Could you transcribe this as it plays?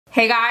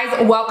Hey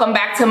guys, welcome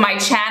back to my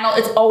channel.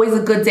 It's always a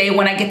good day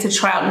when I get to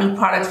try out new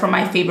products from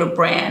my favorite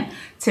brand.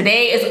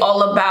 Today is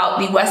all about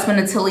the Westman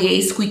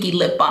Atelier Squeaky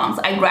Lip Balms.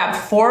 I grabbed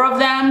 4 of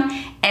them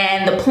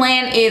and the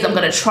plan is I'm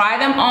gonna try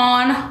them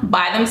on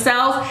by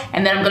themselves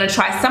and then I'm gonna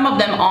try some of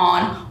them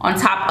on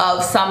top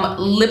of some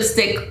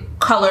lipstick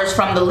colors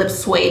from the Lip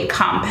Suede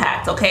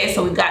Compact, okay?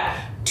 So we've got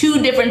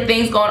 2 different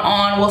things going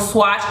on. We'll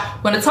swatch.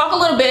 I'm gonna talk a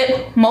little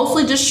bit,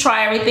 mostly just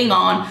try everything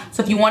on.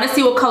 So if you wanna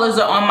see what colors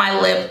are on my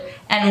lip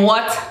and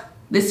what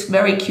this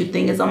very cute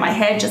thing is on my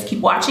head, just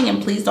keep watching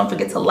and please don't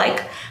forget to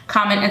like,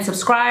 comment, and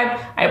subscribe.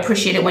 I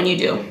appreciate it when you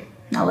do.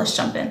 Now let's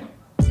jump in.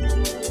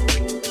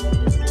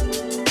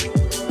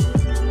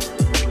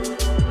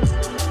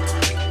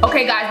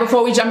 Okay guys,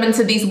 before we jump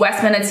into these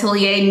Westman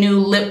Atelier new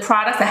lip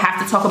products, I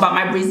have to talk about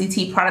my Breezy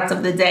Tee product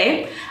of the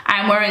day.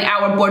 I'm wearing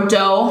our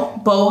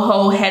Bordeaux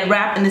Boho head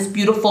wrap in this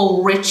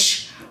beautiful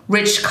rich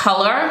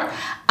color.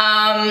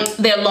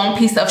 They're a long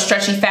piece of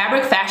stretchy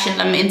fabric. Fashion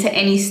them into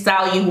any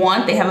style you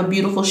want. They have a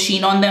beautiful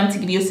sheen on them to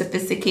give you a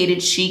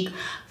sophisticated chic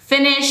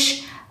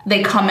finish.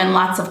 They come in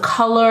lots of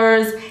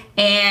colors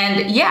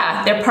and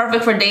yeah, they're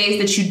perfect for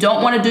days that you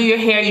don't want to do your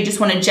hair. You just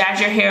want to jazz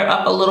your hair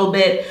up a little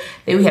bit.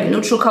 We have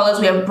neutral colors,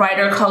 we have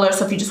brighter colors.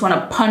 So if you just want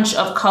a punch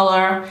of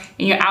color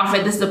in your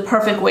outfit, this is the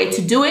perfect way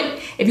to do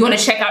it. If you want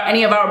to check out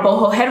any of our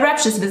boho head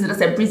wraps, just visit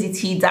us at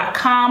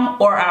breezytee.com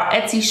or our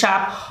Etsy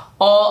shop.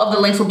 All of the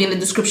links will be in the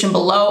description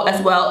below,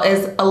 as well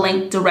as a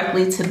link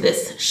directly to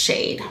this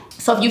shade.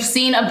 So if you've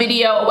seen a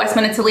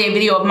Westman Atelier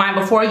video of mine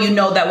before, you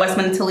know that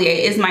Westman Atelier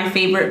is my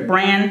favorite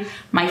brand.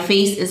 My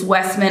face is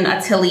Westman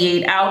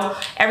Atelier out.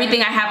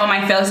 Everything I have on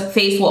my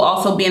face will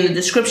also be in the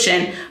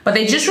description, but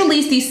they just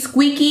released these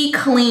squeaky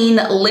clean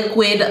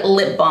liquid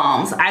lip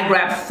balms. I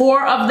grabbed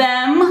 4 of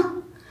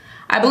them.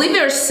 I believe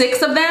there are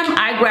 6 of them.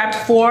 I grabbed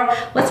 4.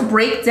 Let's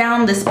break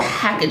down this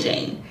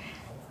packaging.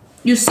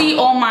 You see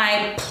all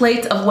my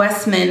plate of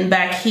Westman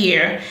back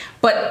here,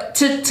 but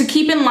to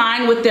keep in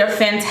line with their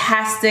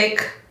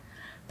fantastic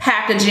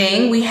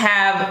packaging, we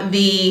have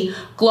the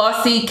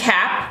glossy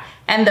cap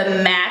and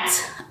the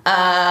matte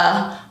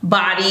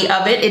body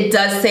of it. It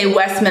does say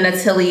Westman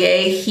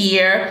Atelier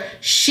here,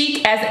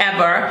 chic as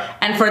ever.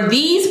 And for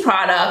these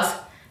products,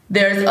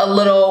 there's a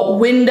little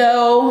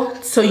window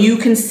so you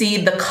can see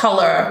the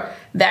color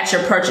that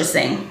you're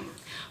purchasing.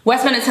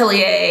 Westman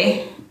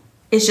Atelier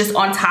is just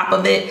on top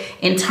of it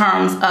in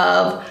terms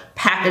of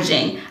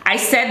packaging. I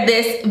said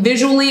this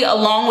visually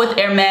along with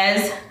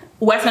Hermes.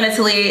 Westman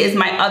Atelier is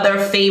my other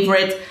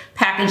favorite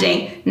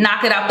packaging.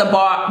 Knock it out the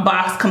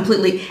box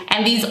completely.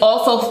 And these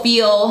also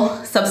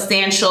feel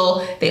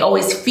substantial. They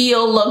always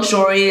feel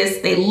luxurious.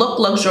 They look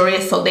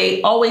luxurious, so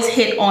they always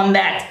hit on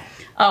that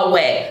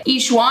way.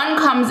 Each one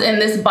comes in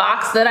this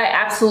box that I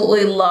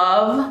absolutely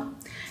love.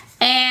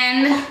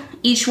 And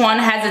each one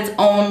has its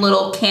own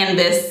little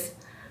canvas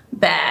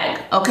bag,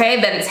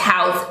 okay, that it's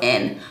housed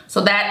in.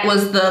 So that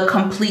was the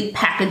complete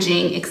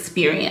packaging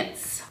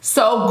experience.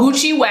 So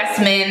Gucci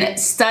Westman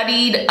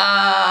studied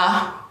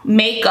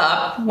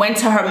makeup, went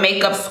to her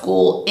makeup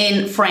school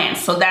in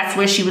France. So that's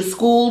where she was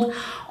schooled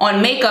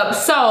on makeup.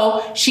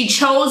 So she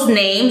chose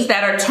names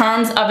that are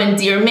terms of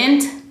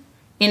endearment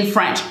in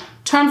French.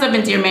 Terms of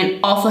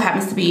Endearment also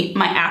happens to be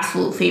my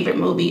absolute favorite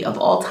movie of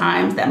all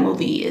times. That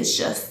movie is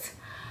just,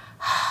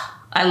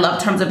 I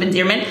love Terms of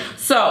Endearment.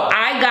 So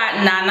I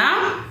got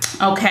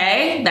Nana,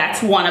 okay,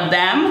 that's one of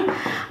them.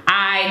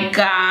 I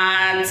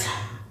got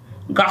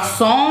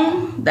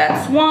Garçon,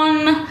 that's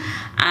one.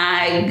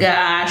 I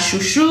got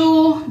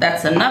Chouchette,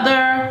 that's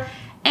another.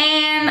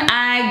 And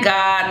I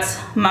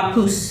got Ma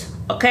Puce,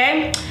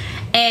 okay?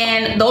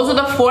 And those are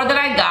the 4 that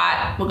I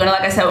got. We're gonna,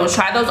 like I said, we'll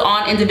try those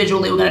on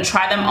individually. We're gonna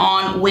try them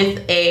on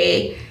with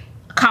a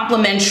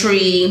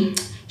complimentary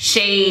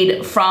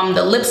shade from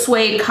the Lip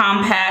Suede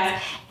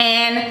Compact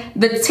and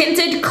the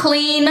Tinted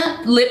Clean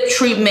Lip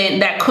Treatment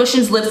that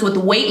cushions lips with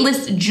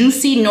weightless,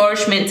 juicy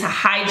nourishment to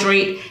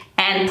hydrate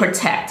and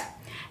protect.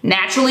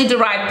 Naturally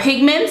derived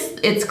pigments,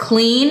 it's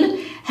clean,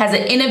 has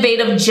an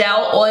innovative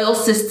gel oil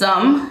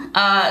system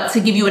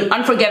to give you an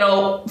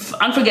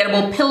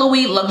unforgettable,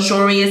 pillowy,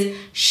 luxurious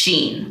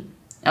sheen.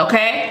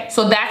 Okay,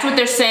 so that's what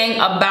they're saying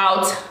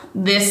about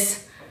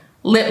this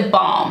lip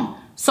balm.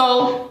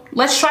 So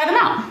let's try them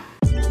out.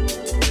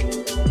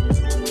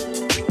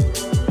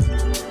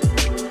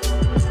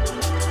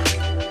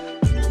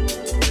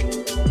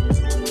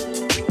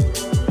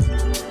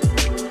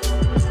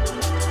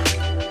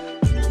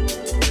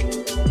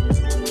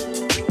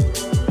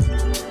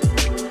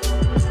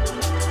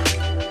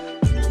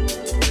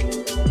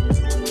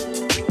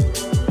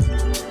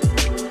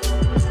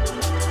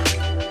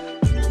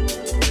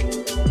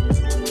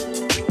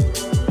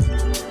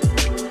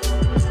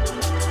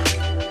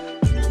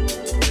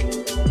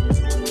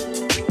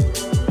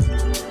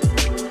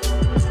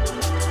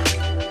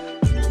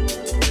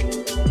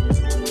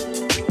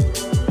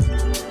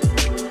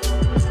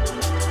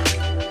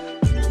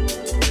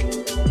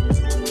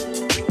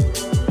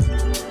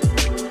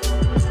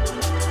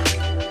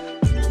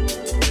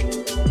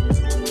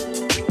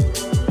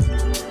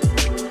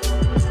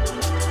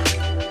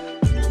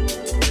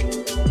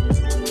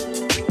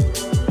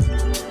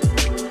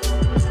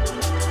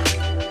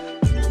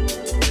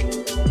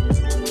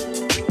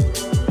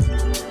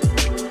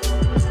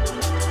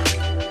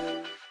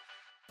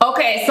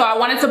 so I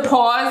wanted to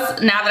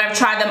pause now that I've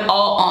tried them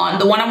all on.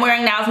 The one I'm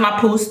wearing now is my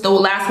Peau, the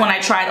last one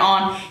I tried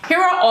on. Here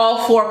are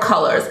all 4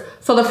 colors.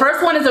 So the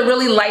first one is a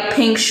really light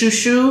pink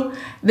Chouchette.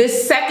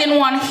 This second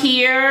one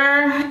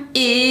here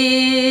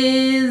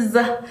is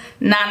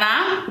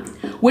Nana,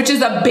 which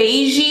is a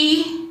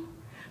beigey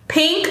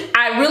pink.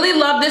 I really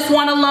love this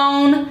one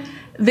alone.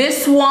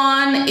 This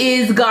one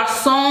is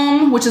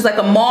Garçon, which is like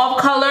a mauve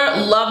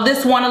color. Love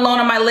this one alone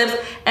on my lips.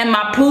 And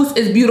my Peau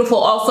is beautiful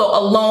also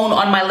alone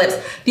on my lips.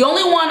 The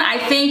only one I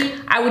think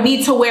I would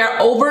need to wear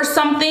over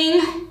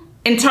something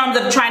in terms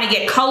of trying to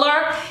get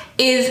color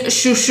is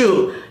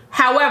Chouchette.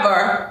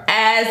 However,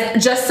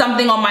 as just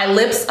something on my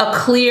lips, a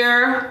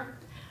clear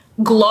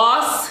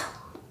gloss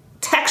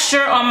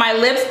texture on my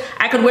lips,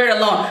 I could wear it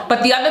alone.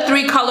 But the other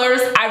 3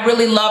 colors, I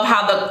really love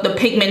how the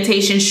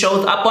pigmentation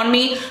shows up on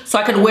me, so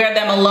I could wear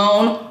them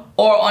alone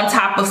or on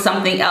top of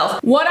something else.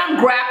 What I'm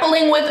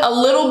grappling with a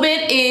little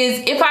bit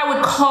is if I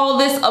would call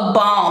this a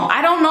balm.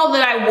 I don't know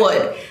that I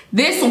would.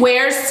 This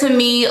wears to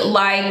me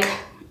like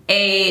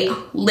a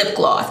lip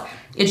gloss.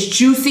 It's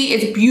juicy,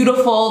 it's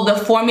beautiful. The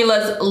formula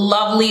is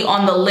lovely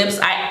on the lips.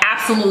 I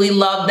absolutely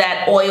love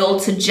that oil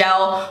to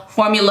gel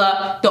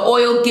formula. The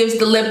oil gives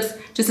the lips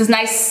just this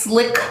nice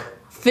slick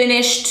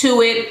finish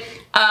to it.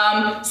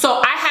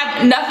 So I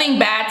have nothing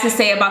bad to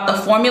say about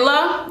the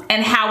formula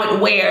and how it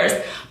wears,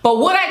 but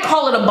would I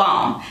call it a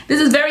balm? This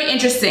is very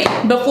interesting.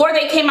 Before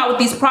they came out with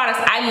these products,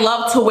 I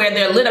love to wear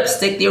their lip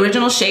stick, the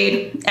original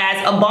shade,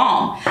 as a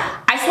balm.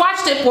 I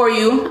swatched it for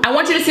you. I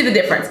want you to see the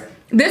difference.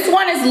 This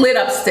one is lid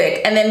up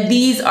stick, and then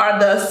these are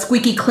the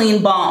Squeaky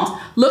Clean Balms.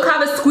 Look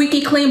how the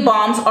Squeaky Clean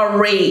Balms are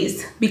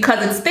raised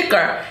because it's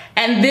thicker.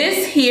 And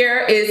this here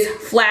is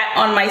flat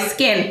on my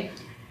skin.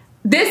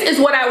 This is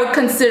what I would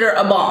consider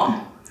a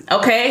balm,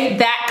 okay?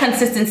 That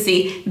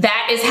consistency,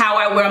 that is how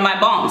I wear my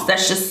balms.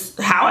 That's just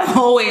how I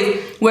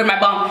always wear my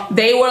balm.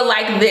 They were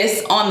like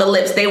this on the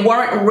lips. They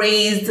weren't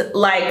raised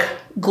like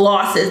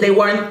glosses. They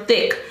weren't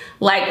thick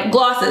like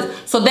glosses.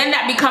 So then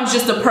that becomes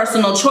just a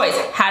personal choice.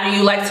 How do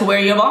you like to wear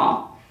your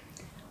balm?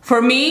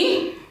 For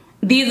me,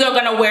 these are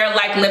gonna wear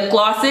like lip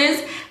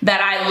glosses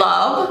that I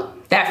love,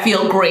 that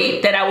feel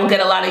great, that I will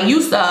get a lot of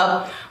use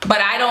of, but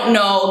I don't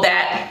know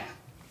that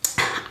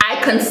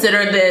I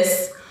consider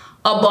this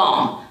a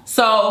balm.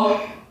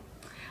 So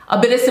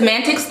a bit of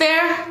semantics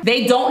there.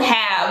 They don't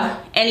have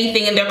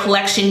anything in their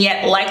collection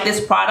yet like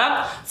this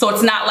product, so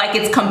it's not like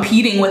it's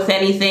competing with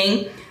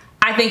anything.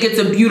 I think it's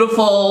a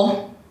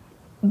beautiful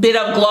bit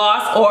of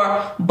gloss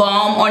or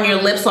balm on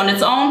your lips on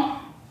its own,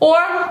 or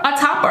a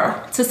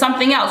topper to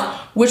something else,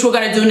 which we're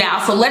gonna do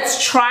now. So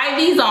let's try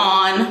these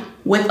on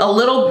with a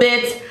little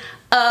bit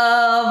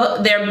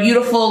of their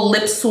beautiful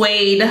Lip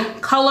Suede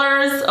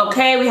colors.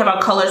 Okay, we have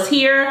our colors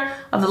here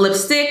of the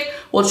lipstick.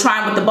 We'll try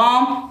them with the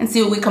balm and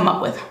see what we come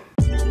up with.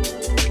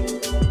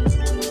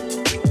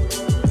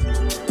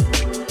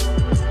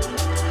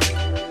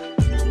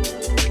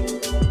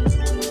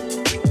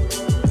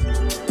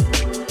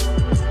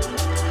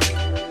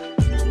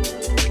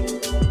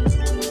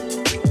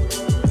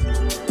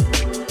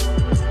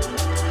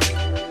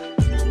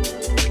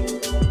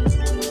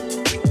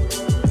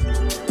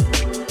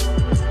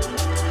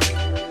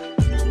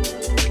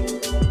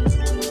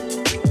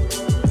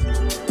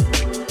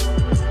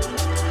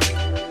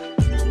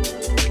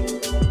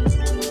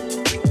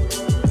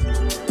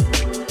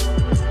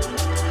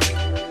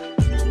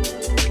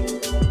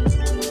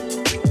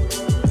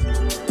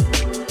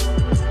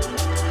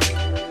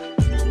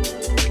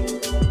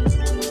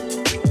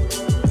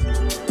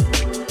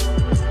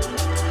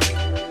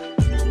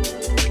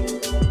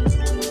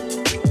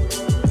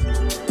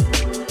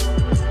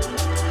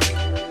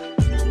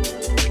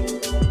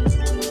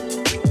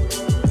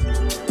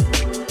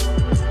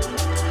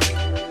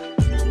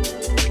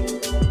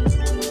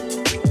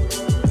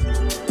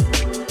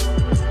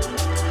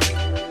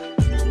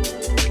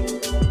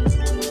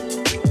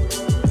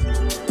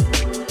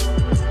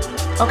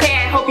 Okay,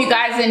 I hope you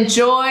guys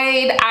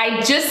enjoyed.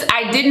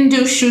 I didn't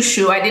do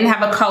Chouchette. I didn't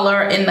have a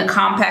color in the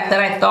compact that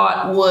I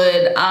thought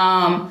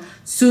would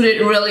suit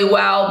it really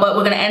well, but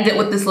we're gonna end it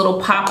with this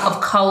little pop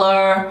of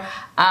color.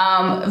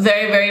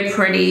 Very, very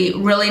pretty,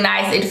 really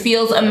nice. It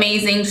feels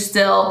amazing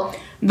still.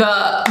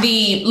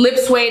 The Lip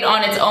Suede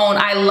on its own,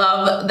 I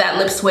love that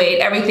Lip Suede.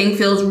 Everything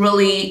feels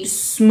really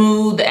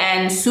smooth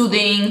and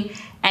soothing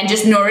and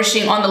just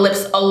nourishing on the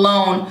lips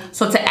alone.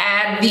 So to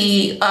add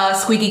the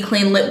Squeaky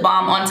Clean Lip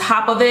Balm on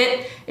top of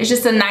it, it's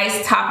just a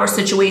nice topper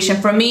situation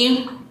for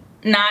me.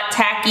 Not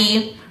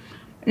tacky,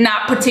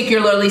 not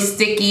particularly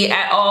sticky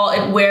at all.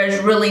 It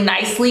wears really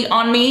nicely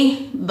on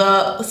me,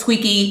 the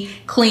Squeaky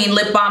Clean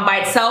Lip Balm by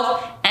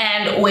itself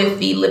and with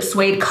the Lip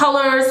Suede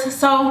colors.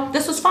 So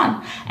this was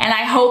fun and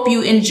I hope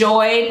you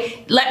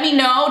enjoyed. Let me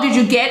know, did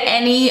you get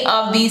any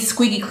of these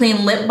Squeaky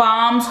Clean Lip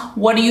Balms?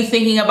 What are you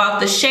thinking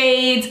about the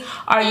shades?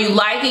 Are you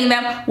liking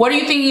them? What are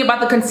you thinking about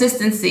the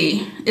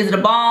consistency? Is it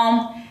a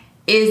balm?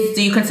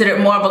 Do you consider it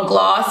more of a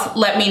gloss?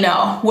 Let me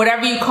know.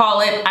 Whatever you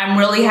call it, I'm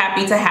really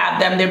happy to have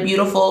them. They're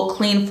beautiful,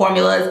 clean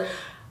formulas,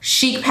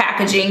 chic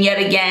packaging yet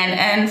again.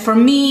 And for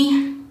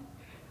me,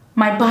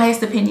 my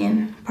biased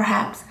opinion,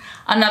 perhaps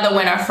another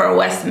winner for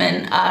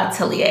Westman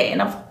Atelier,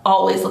 and I'm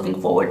always looking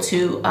forward to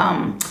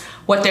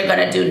what they're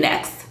gonna do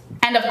next.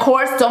 And of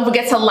course, don't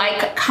forget to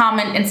like,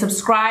 comment, and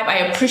subscribe. I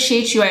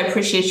appreciate you, I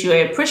appreciate you,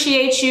 I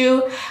appreciate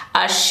you.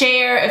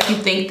 Share if you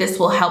think this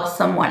will help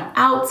someone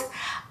out.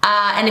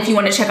 And if you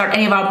want to check out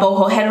any of our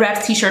boho head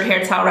wraps, t-shirt,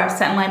 hair towel wraps,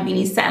 satin line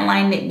beanies, satin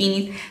line knit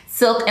beanies,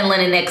 silk and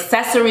linen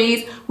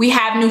accessories. We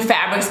have new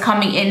fabrics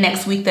coming in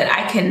next week that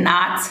I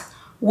cannot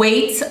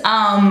wait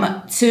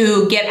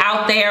to get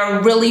out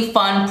there. Really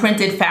fun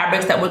printed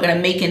fabrics that we're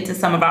gonna make into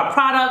some of our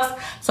products.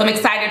 So I'm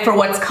excited for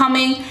what's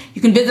coming.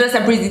 You can visit us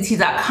at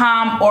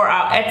breezytee.com or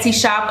our Etsy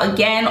shop.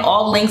 Again,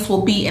 all links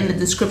will be in the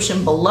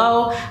description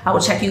below. I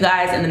will check you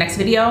guys in the next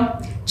video.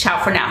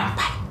 Ciao for now,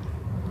 bye.